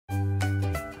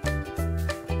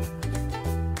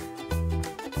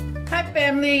Hi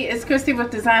family, it's Christy with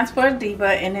Designs for a Diva,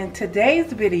 and in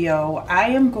today's video I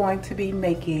am going to be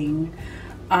making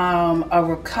a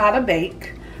ricotta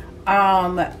bake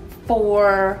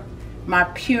for my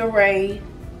Puree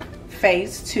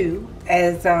phase 2.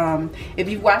 As if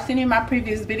you've watched any of my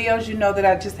previous videos, you know that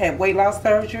I just had weight loss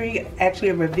surgery, actually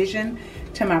a revision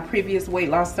to my previous weight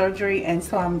loss surgery, and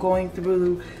so I'm going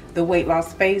through the weight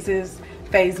loss phases.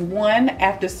 Phase 1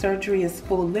 after surgery is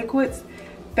full liquids.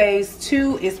 Phase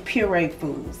 2 is puree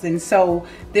foods. And so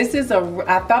this is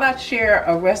I thought I'd share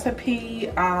a recipe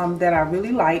that I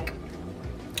really like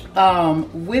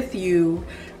with you.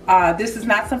 This is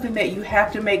not something that you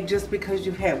have to make just because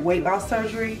you've had weight loss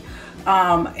surgery.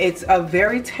 It's a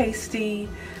very tasty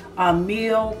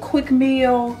meal, quick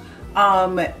meal,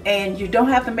 and you don't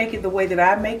have to make it the way that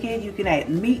I make it. You can add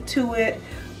meat to it.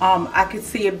 I could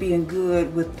see it being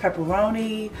good with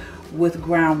pepperoni, with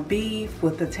ground beef,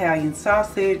 with Italian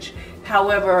sausage.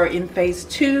 However, in phase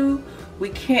 2, we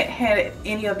can't have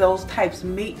any of those type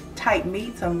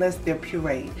meats unless they're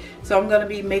pureed. So I'm going to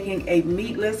be making a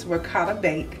meatless ricotta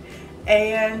bake,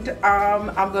 and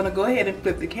I'm going to go ahead and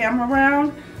flip the camera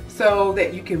around so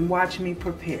that you can watch me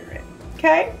prepare it.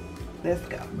 Okay, let's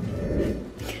go.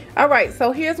 All right,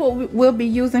 so here's what we'll be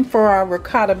using for our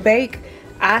ricotta bake.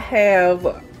 I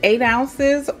have 8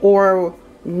 ounces or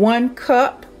 1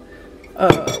 cup.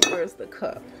 Where's the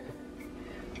cup?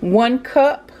 1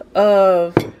 cup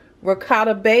of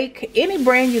ricotta bake. Any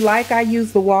brand you like. I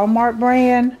use the Walmart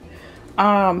brand.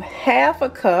 Half a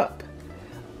cup,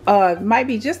 might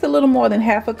be just a little more than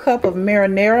half a cup of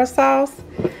marinara sauce.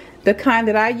 The kind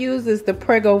that I use is the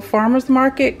Prego Farmers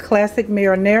Market Classic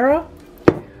Marinara.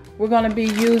 We're going to be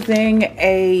using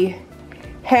a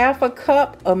half a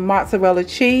cup of mozzarella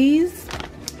cheese,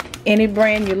 any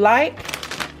brand you like.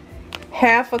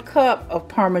 Half a cup of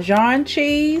Parmesan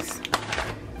cheese,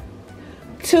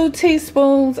 2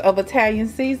 teaspoons of Italian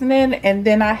seasoning, and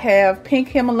then I have pink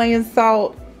Himalayan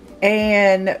salt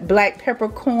and black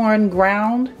peppercorn,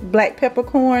 ground black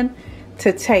peppercorn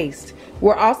to taste.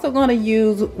 We're also going to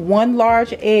use 1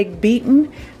 large egg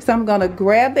beaten. So I'm going to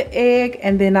grab the egg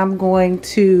and then I'm going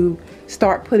to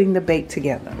start putting the bake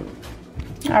together.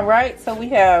 All right, so we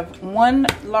have 1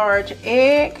 large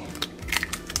egg.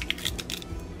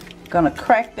 Gonna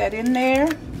crack that in there.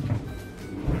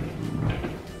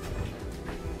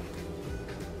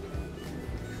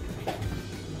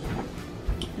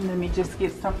 And let me just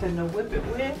get something to whip it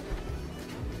with.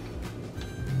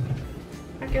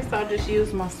 I guess I'll just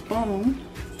use my spoon.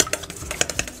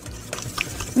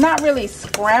 Not really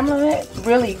scrambling it,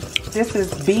 really this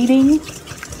is beating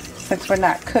since we're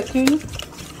not cooking.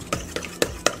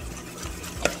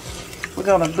 We're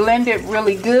gonna blend it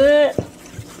really good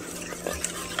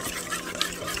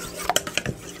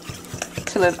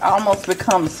till it almost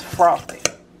becomes frothy.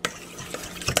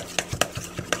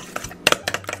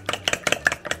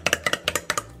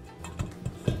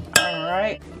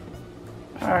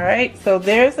 All right, so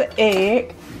there's the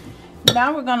egg.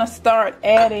 Now we're gonna start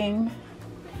adding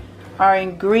our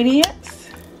ingredients.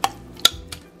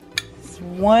 It's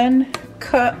 1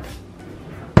 cup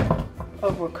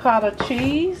of ricotta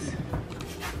cheese.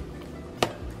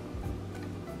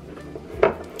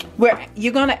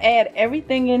 You're going to add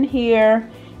everything in here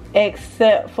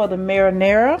except for the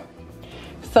marinara.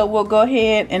 So we'll go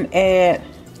ahead and add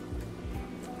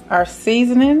our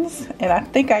seasonings. And I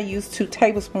think I used 2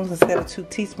 tablespoons instead of 2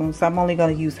 teaspoons. So I'm only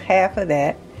going to use half of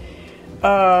that.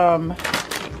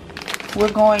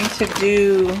 We're going to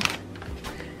do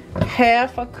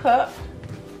half a cup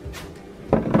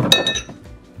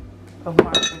of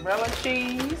mozzarella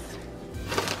cheese.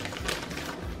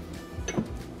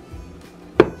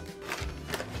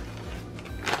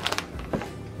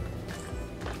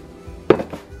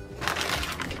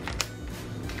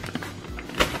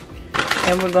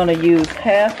 And we're going to use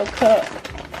half a cup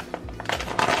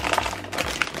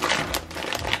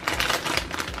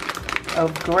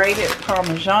of grated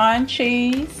Parmesan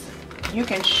cheese. You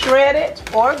can shred it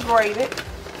or grate it.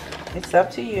 It's up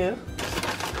to you.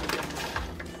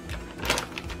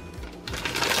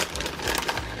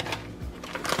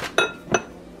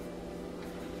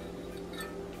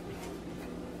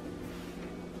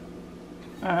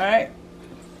 All right,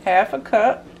 half a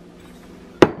cup.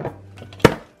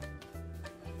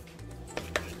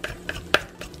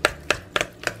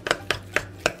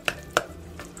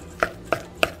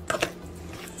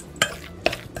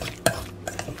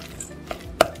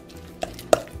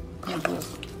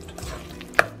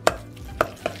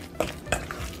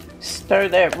 Stir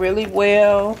that really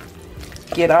well.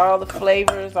 Get all the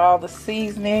flavors, all the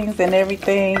seasonings and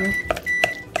everything.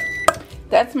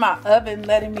 That's my oven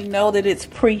letting me know that it's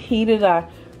preheated. I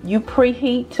you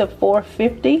preheat to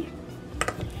 450.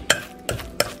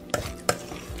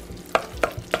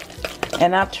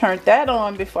 And I turned that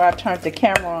on before I turned the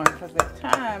camera on, because at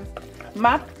times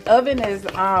my oven is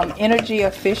energy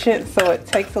efficient, so it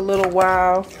takes a little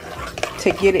while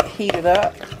to get it heated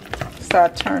up. So I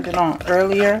turned it on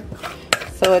earlier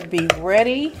so it'd be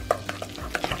ready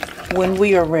when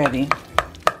we are ready.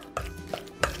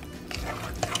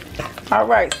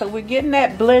 Alright, so we're getting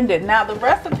that blended. Now the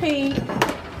recipe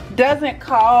doesn't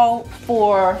call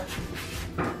for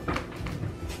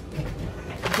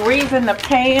greasing the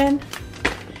pan,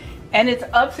 and it's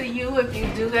up to you if you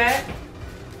do that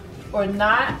or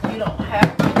not. You don't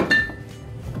have to.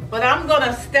 But I'm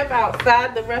gonna step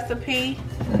outside the recipe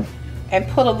and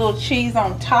put a little cheese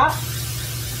on top.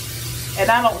 And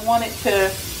I don't want it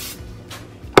to,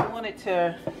 I want it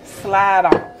to slide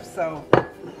off. So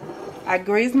I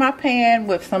grease my pan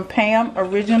with some Pam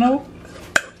Original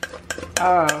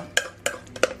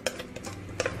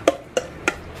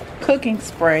cooking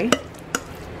spray.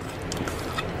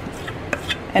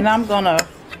 And I'm gonna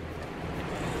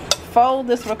fold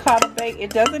this ricotta bake.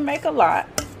 It doesn't make a lot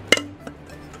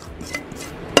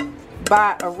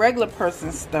by a regular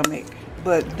person's stomach,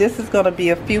 but this is gonna be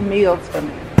a few meals for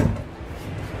me.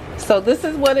 So this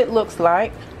is what it looks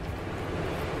like.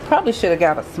 Probably should have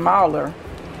got a smaller.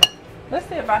 Let's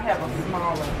see if I have a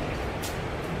smaller.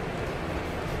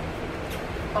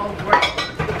 Oh great,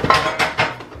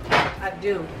 I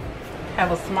do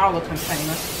have a smaller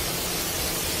container.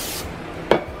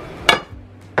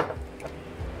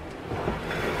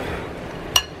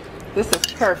 This is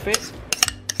perfect.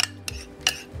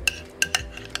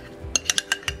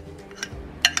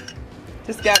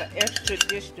 Just got an extra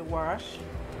dish to wash.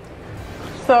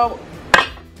 So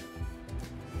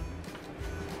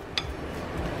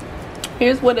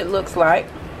here's what it looks like.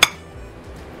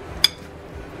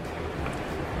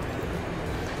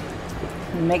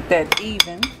 Make that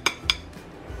even.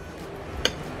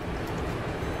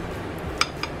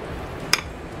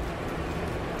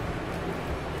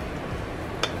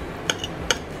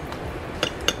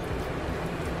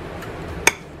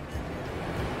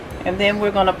 And then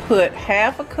we're going to put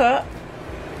half a cup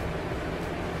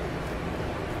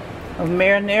of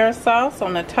marinara sauce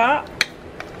on the top.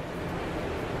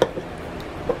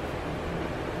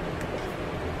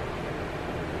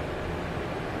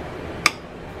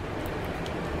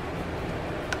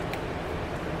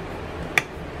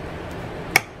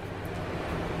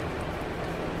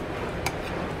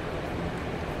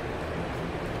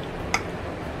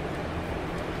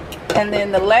 And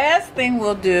then the last thing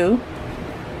we'll do,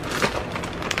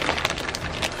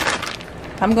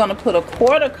 I'm going to put a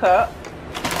quarter cup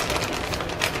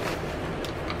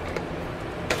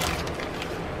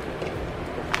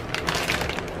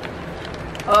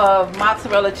of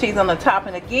mozzarella cheese on the top.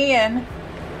 And again,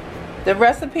 the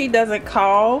recipe doesn't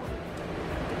call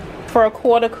for a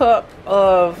quarter cup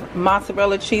of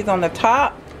mozzarella cheese on the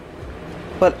top,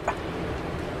 but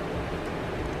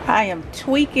I am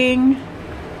tweaking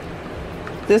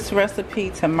this recipe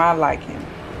to my liking.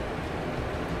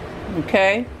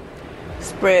 Okay,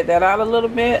 spread that out a little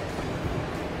bit,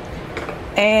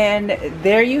 and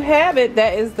there you have it.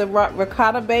 That is the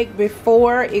ricotta bake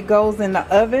before it goes in the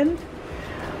oven.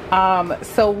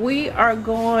 So we are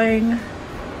going,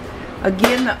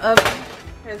 again, the oven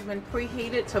has been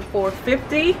preheated to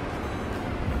 450.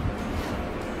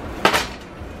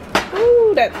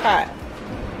 Ooh, that's hot.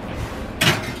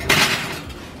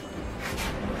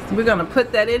 So we're gonna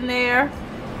put that in there.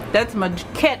 That's my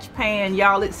catch pan,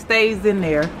 y'all. It stays in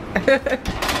there.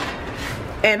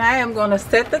 And I am gonna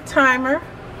set the timer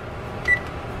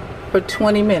for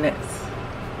 20 minutes.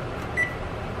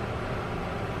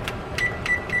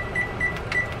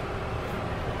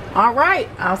 All right,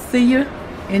 I'll see you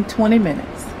in 20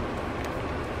 minutes.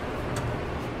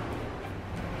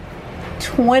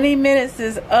 20 minutes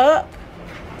is up.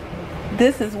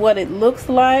 This is what it looks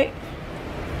like.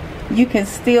 You can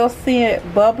still see it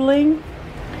bubbling.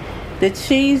 The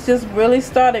cheese just really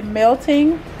started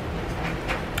melting,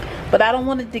 but I don't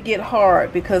want it to get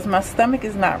hard because my stomach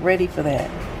is not ready for that.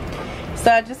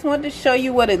 So I just wanted to show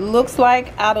you what it looks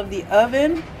like out of the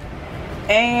oven,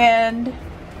 and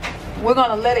we're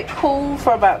gonna let it cool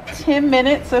for about 10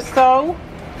 minutes or so,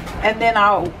 and then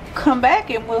I'll come back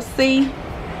and we'll see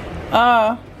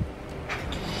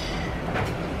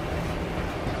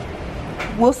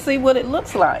what it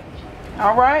looks like.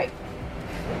 All right.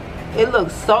 It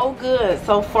looks so good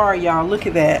so far, y'all. Look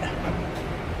at that.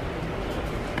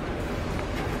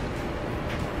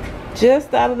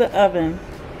 Just out of the oven.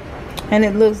 And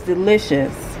it looks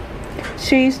delicious.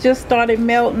 Cheese just started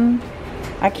melting.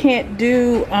 I can't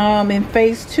do in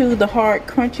phase 2 the hard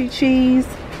crunchy cheese.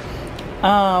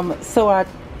 So I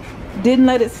didn't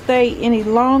let it stay any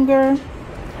longer.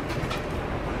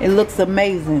 It looks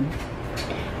amazing.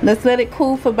 Let's let it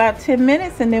cool for about 10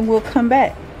 minutes and then we'll come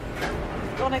back.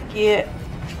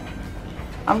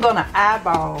 I'm gonna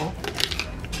eyeball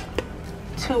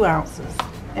 2 ounces,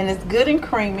 and it's good and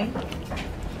creamy.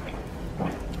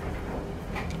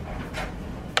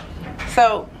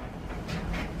 So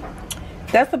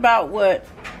that's about what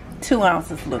 2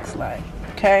 ounces looks like.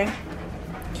 Okay,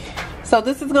 so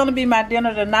this is gonna be my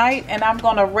dinner tonight, and I'm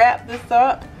gonna wrap this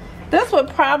up. This would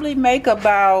probably make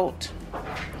about,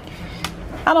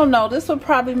 I don't know, this would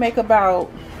probably make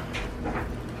about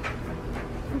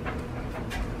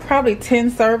probably 10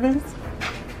 servings,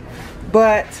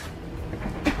 but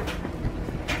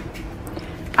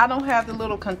I don't have the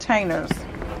little containers.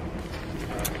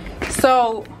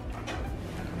 So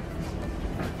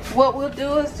what we'll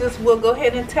do is we'll go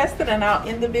ahead and test it, and I'll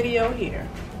end the video here.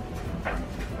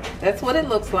 That's what it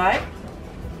looks like.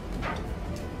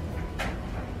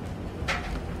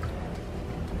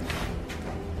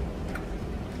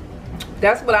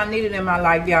 That's what I needed in my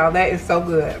life, y'all. That is so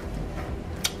good.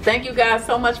 Thank you guys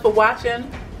so much for watching.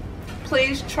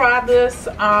 Please try this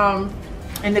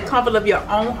in the comfort of your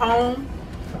own home.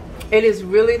 It is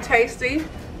really tasty.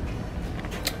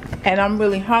 And I'm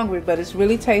really hungry, but it's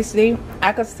really tasty.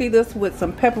 I could see this with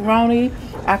some pepperoni.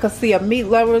 I could see a meat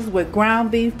lovers with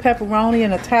ground beef, pepperoni,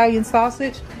 and Italian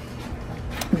sausage.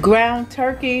 Ground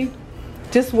turkey.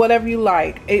 Just whatever you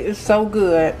like. It is so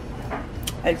good.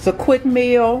 It's a quick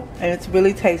meal, and it's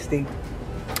really tasty.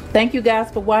 Thank you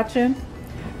guys for watching.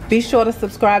 Be sure to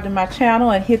subscribe to my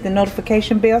channel and hit the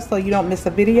notification bell so you don't miss a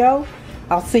video.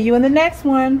 I'll see you in the next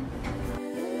one.